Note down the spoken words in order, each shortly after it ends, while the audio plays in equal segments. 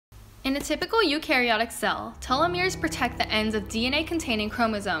In a typical eukaryotic cell, telomeres protect the ends of DNA-containing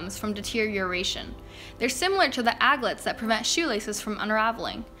chromosomes from deterioration. They're similar to the aglets that prevent shoelaces from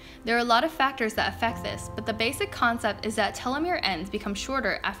unraveling. There are a lot of factors that affect this, but the basic concept is that telomere ends become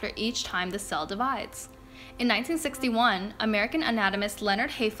shorter after each time the cell divides. In 1961, American anatomist Leonard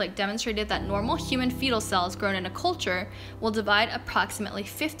Hayflick demonstrated that normal human fetal cells grown in a culture will divide approximately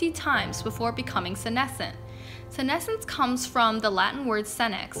 50 times before becoming senescent. Senescence comes from the Latin word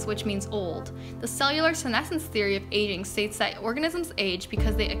senex, which means old. The cellular senescence theory of aging states that organisms age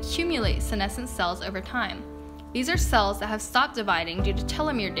because they accumulate senescent cells over time. These are cells that have stopped dividing due to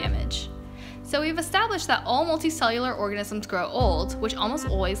telomere damage. So we've established that all multicellular organisms grow old, which almost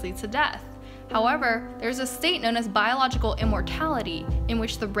always leads to death. However, there's a state known as biological immortality, in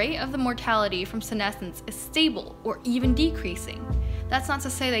which the rate of the mortality from senescence is stable or even decreasing. That's not to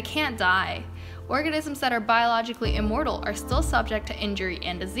say they can't die. Organisms that are biologically immortal are still subject to injury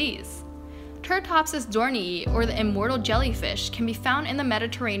and disease. Turritopsis dohrnii, or the immortal jellyfish, can be found in the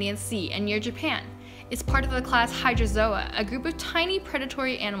Mediterranean Sea and near Japan. It's part of the class Hydrozoa, a group of tiny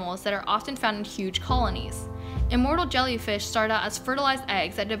predatory animals that are often found in huge colonies. Immortal jellyfish start out as fertilized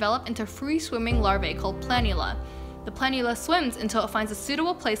eggs that develop into free-swimming larvae called planula. The planula swims until it finds a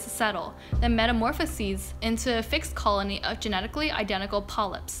suitable place to settle, then metamorphoses into a fixed colony of genetically identical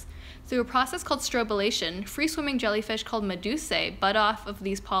polyps. Through a process called strobilation, free-swimming jellyfish called medusae bud off of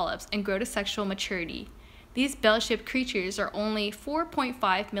these polyps and grow to sexual maturity. These bell-shaped creatures are only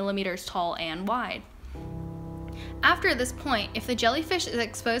 4.5 millimeters tall and wide. After this point, if the jellyfish is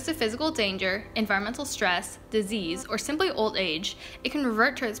exposed to physical danger, environmental stress, disease, or simply old age, it can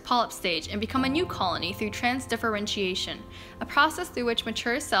revert to its polyp stage and become a new colony through transdifferentiation, a process through which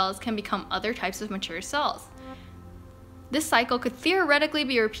mature cells can become other types of mature cells. This cycle could theoretically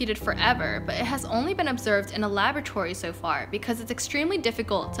be repeated forever, but it has only been observed in a laboratory so far because it's extremely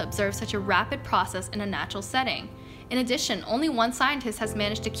difficult to observe such a rapid process in a natural setting. In addition, only one scientist has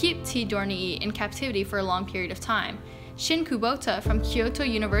managed to keep T. dohrnii in captivity for a long period of time. Shin Kubota from Kyoto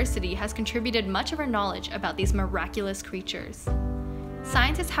University has contributed much of her knowledge about these miraculous creatures.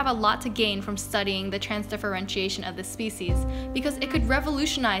 Scientists have a lot to gain from studying the transdifferentiation of this species because it could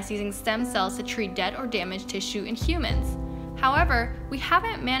revolutionize using stem cells to treat dead or damaged tissue in humans. However, we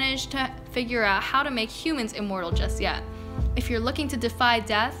haven't managed to figure out how to make humans immortal just yet. If you're looking to defy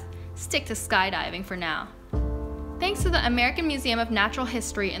death, stick to skydiving for now. Thanks to the American Museum of Natural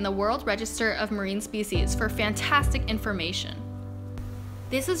History and the World Register of Marine Species for fantastic information.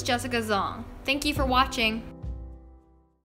 This is Jessica Zong. Thank you for watching.